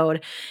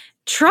episode,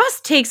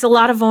 trust takes a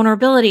lot of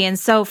vulnerability. And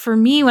so for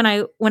me, when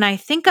I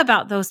think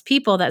about those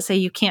people that say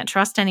you can't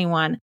trust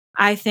anyone,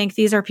 I think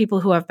these are people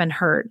who have been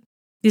hurt.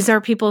 These are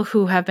people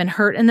who have been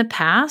hurt in the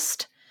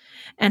past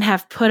and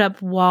have put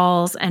up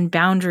walls and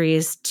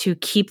boundaries to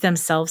keep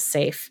themselves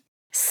safe.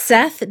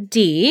 Seth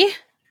D.,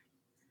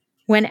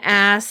 when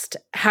asked,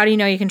 how do you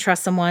know you can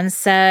trust someone,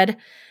 said,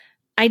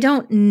 I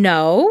don't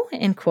know,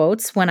 in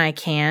quotes, when I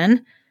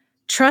can.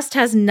 Trust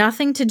has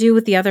nothing to do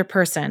with the other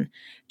person.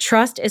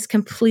 Trust is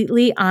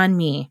completely on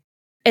me.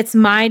 It's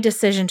my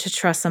decision to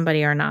trust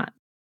somebody or not.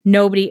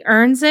 Nobody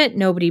earns it.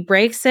 Nobody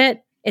breaks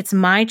it. It's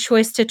my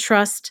choice to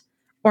trust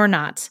or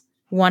not,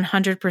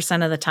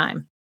 100% of the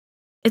time.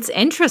 It's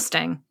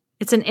interesting.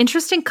 It's an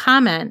interesting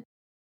comment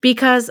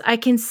because I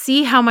can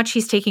see how much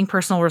he's taking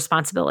personal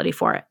responsibility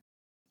for it.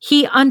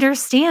 He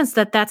understands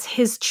that that's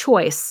his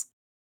choice,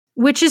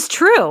 which is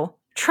true.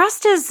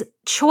 Trust is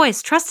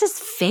choice. Trust is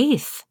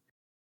faith.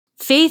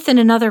 Faith in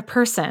another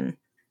person.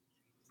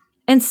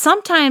 And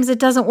sometimes it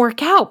doesn't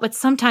work out, but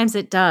sometimes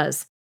it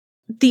does.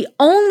 The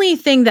only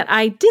thing that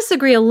I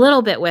disagree a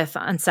little bit with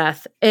on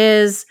Seth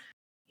is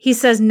he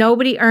says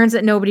nobody earns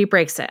it, nobody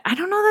breaks it. I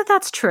don't know that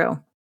that's true.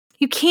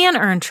 You can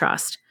earn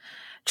trust.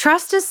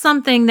 Trust is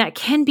something that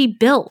can be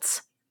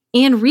built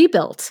and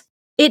rebuilt.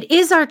 It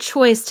is our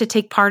choice to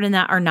take part in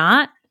that or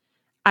not.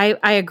 I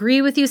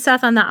agree with you,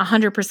 Seth, on that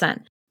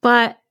 100%.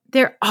 But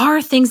there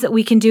are things that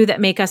we can do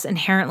that make us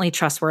inherently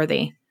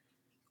trustworthy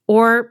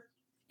or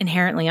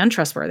inherently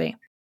untrustworthy.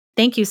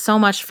 Thank you so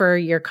much for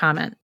your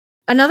comment.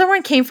 Another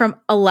one came from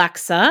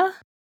Alexa,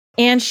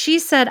 and she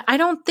said, I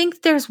don't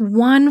think there's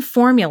one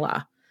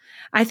formula.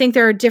 I think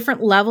there are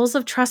different levels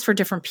of trust for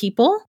different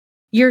people.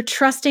 You're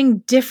trusting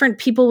different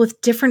people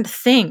with different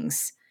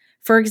things.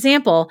 For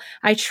example,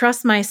 I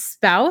trust my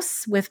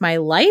spouse with my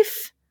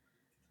life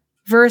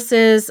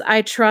versus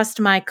I trust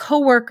my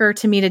coworker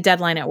to meet a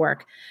deadline at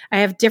work. I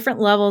have different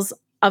levels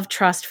of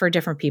trust for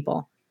different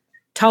people.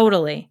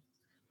 Totally.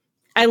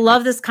 I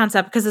love this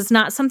concept because it's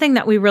not something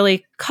that we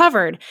really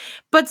covered,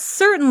 but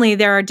certainly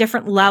there are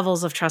different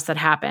levels of trust that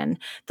happen.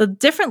 The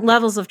different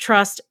levels of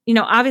trust,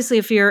 obviously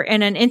if you're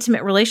in an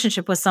intimate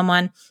relationship with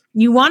someone,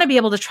 you want to be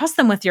able to trust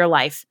them with your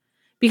life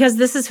because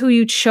this is who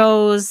you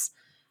chose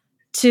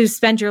to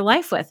spend your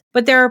life with.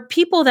 But there are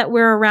people that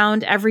we're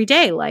around every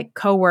day, like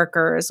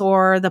coworkers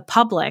or the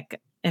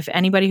public, if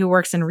anybody who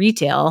works in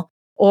retail,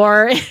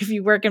 or if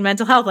you work in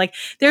mental health, like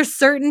there's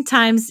certain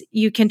times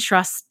you can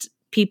trust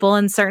people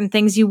and certain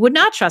things you would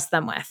not trust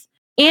them with.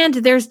 And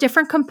there's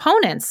different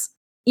components.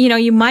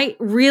 You might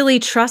really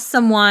trust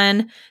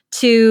someone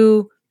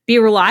to be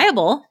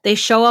reliable. They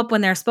show up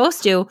when they're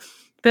supposed to,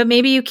 but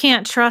maybe you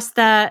can't trust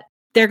that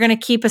they're going to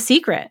keep a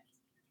secret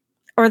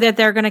or that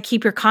they're going to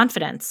keep your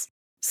confidence.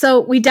 So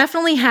we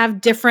definitely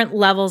have different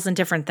levels and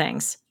different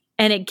things.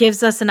 And it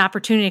gives us an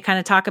opportunity to kind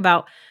of talk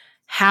about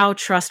how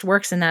trust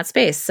works in that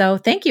space. So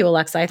thank you,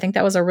 Alexa. I think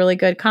that was a really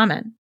good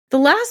comment. The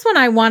last one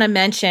I want to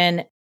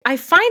mention, I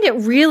find it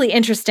really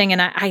interesting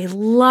and I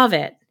love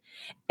it,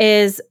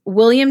 is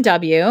William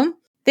W.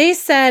 They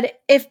said,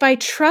 if by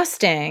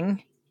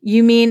trusting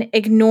you mean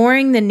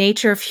ignoring the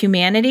nature of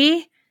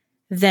humanity,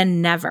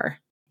 then never.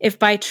 If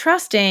by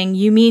trusting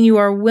you mean you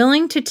are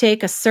willing to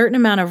take a certain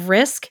amount of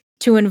risk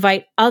to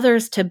invite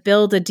others to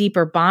build a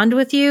deeper bond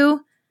with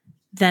you,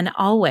 then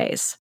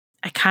always.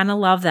 I kind of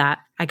love that.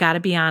 I got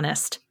to be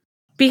honest.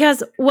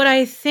 Because what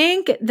I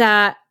think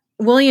that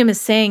William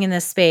is saying in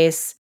this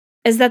space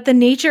is that the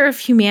nature of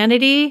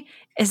humanity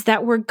is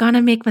that we're going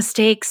to make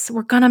mistakes.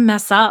 We're going to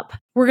mess up.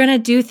 We're going to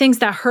do things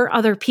that hurt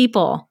other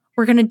people.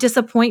 We're going to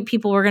disappoint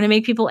people. We're going to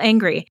make people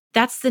angry.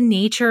 That's the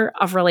nature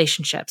of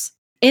relationships.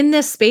 In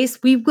this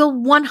space, we will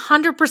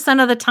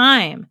 100% of the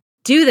time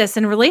do this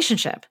in a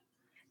relationship.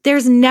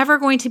 There's never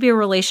going to be a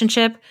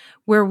relationship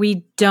where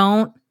we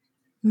don't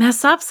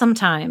mess up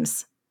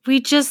sometimes. We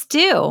just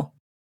do.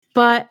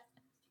 But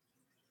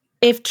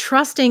if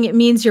trusting, it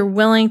means you're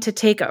willing to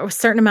take a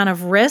certain amount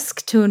of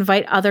risk to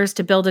invite others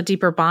to build a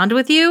deeper bond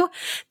with you,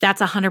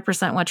 that's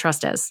 100% what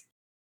trust is.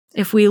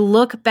 If we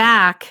look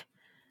back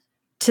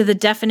to the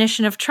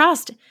definition of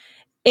trust,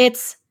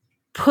 it's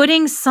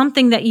putting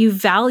something that you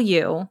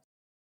value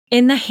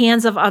in the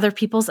hands of other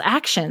people's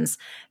actions.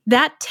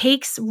 That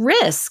takes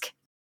risk.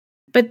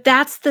 But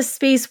that's the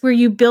space where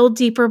you build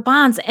deeper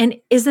bonds. And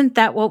isn't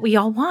that what we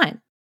all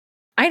want?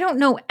 I don't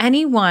know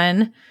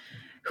anyone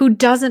who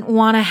doesn't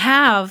want to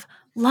have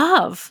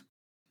love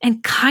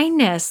and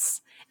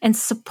kindness and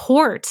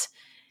support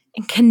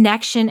and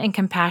connection and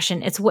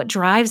compassion. It's what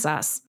drives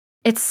us.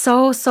 It's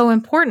so, so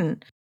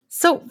important.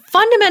 So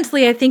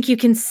fundamentally, I think you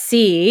can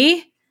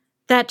see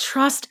that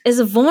trust is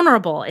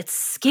vulnerable. It's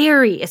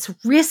scary. It's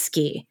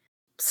risky.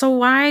 So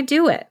why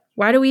do it?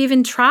 Why do we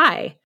even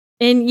try?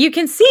 And you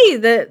can see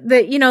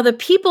the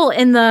people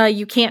in the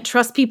you can't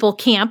trust people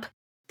camp,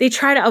 they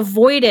try to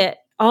avoid it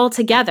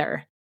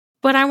altogether.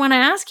 But I want to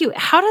ask you,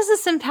 how does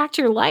this impact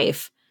your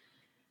life?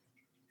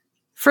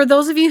 For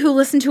those of you who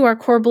listened to our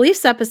core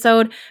beliefs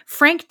episode,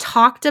 Frank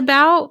talked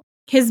about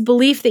his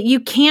belief that you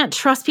can't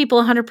trust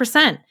people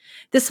 100%.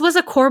 This was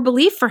a core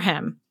belief for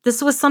him.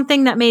 This was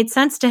something that made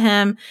sense to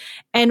him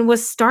and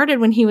was started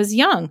when he was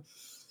young.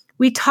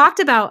 We talked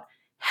about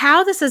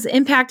how this has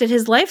impacted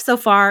his life so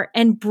far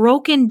and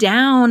broken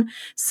down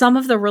some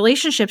of the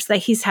relationships that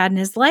he's had in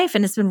his life,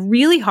 and it's been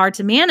really hard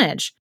to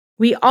manage.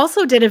 We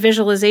also did a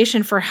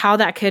visualization for how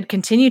that could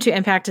continue to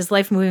impact his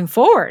life moving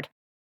forward.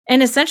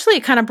 And essentially,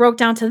 it kind of broke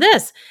down to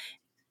this.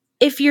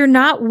 If you're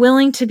not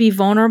willing to be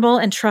vulnerable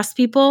and trust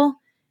people,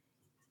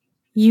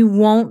 you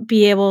won't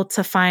be able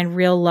to find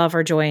real love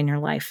or joy in your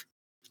life.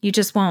 You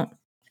just won't.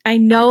 I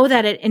know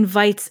that it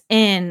invites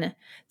in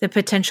the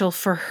potential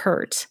for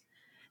hurt,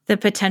 the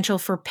potential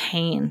for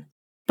pain,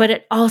 but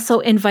it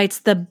also invites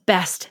the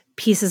best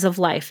pieces of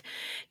life.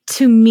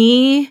 To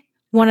me,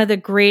 one of the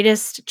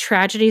greatest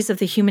tragedies of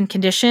the human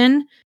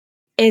condition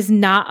is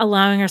not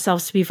allowing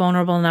ourselves to be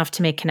vulnerable enough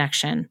to make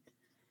connection.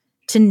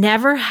 To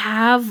never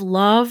have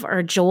love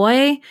or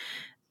joy,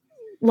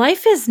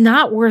 life is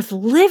not worth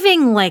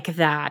living like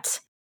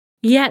that.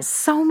 Yet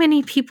so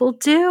many people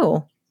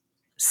do.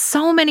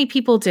 So many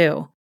people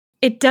do.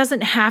 It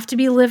doesn't have to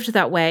be lived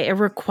that way. It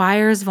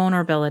requires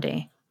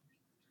vulnerability.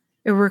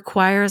 It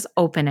requires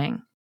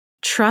opening.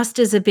 Trust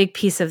is a big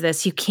piece of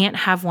this. You can't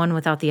have one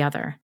without the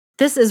other.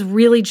 This is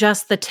really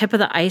just the tip of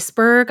the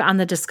iceberg on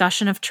the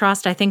discussion of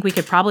trust. I think we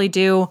could probably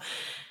do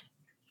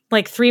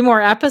like 3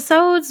 more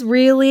episodes,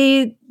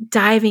 really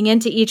diving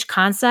into each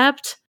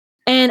concept.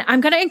 And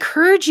I'm going to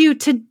encourage you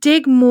to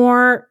dig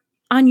more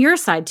on your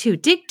side too.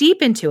 Dig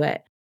deep into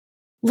it.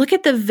 Look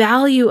at the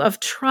value of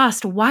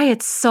trust, why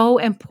it's so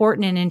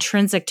important and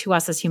intrinsic to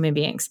us as human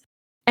beings,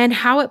 and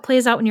how it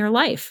plays out in your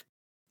life.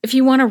 If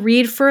you want to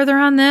read further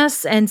on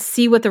this and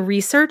see what the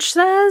research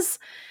says,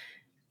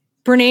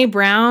 Brené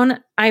Brown,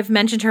 I've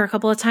mentioned her a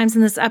couple of times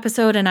in this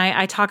episode, and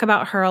I talk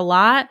about her a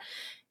lot.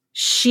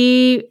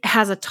 She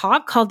has a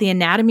talk called The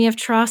Anatomy of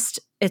Trust.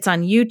 It's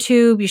on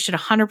YouTube. You should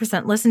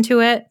 100% listen to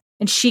it.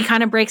 And she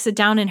kind of breaks it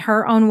down in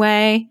her own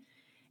way.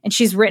 And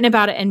she's written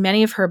about it in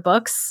many of her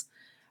books.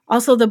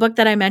 Also, the book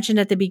that I mentioned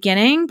at the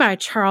beginning by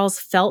Charles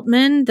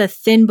Feltman, The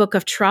Thin Book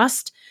of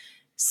Trust,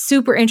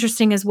 super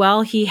interesting as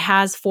well. He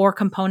has 4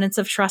 components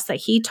of trust that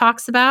he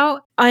talks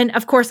about. And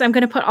of course, I'm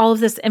going to put all of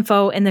this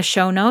info in the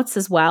show notes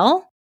as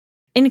well.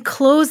 In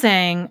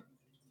closing,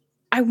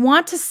 I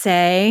want to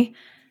say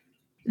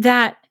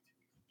that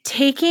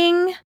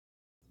taking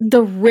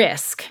the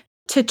risk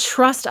To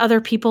trust other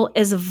people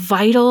is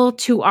vital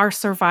to our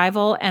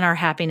survival and our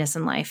happiness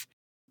in life.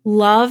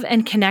 Love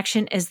and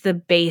connection is the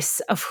base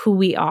of who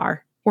we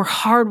are. We're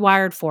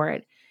hardwired for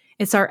it.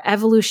 It's our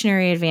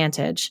evolutionary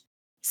advantage.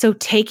 So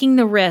taking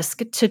the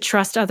risk to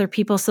trust other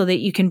people so that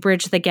you can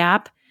bridge the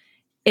gap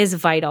is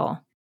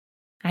vital.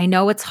 I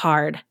know it's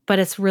hard, but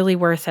it's really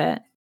worth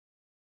it.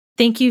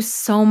 Thank you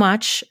so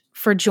much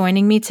for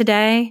joining me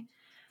today.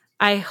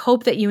 I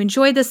hope that you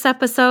enjoyed this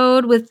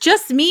episode with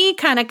just me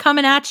kind of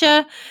coming at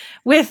you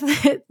with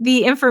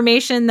the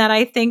information that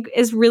I think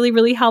is really,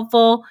 really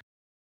helpful.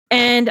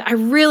 And I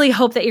really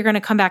hope that you're going to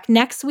come back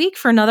next week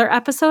for another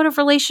episode of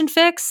Relation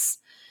Fix.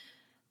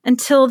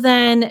 Until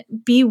then,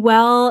 be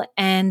well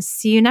and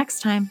see you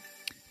next time.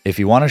 If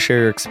you want to share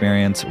your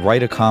experience,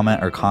 write a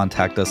comment or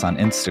contact us on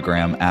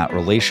Instagram at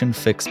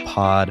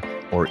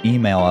RelationFixPod or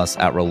email us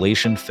at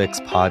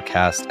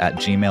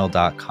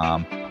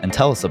relationfixpodcast@gmail.com and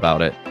tell us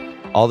about it.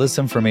 All this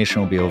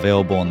information will be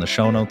available in the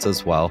show notes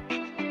as well.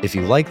 If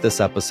you like this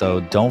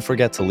episode, don't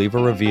forget to leave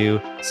a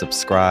review,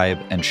 subscribe,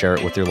 and share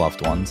it with your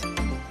loved ones.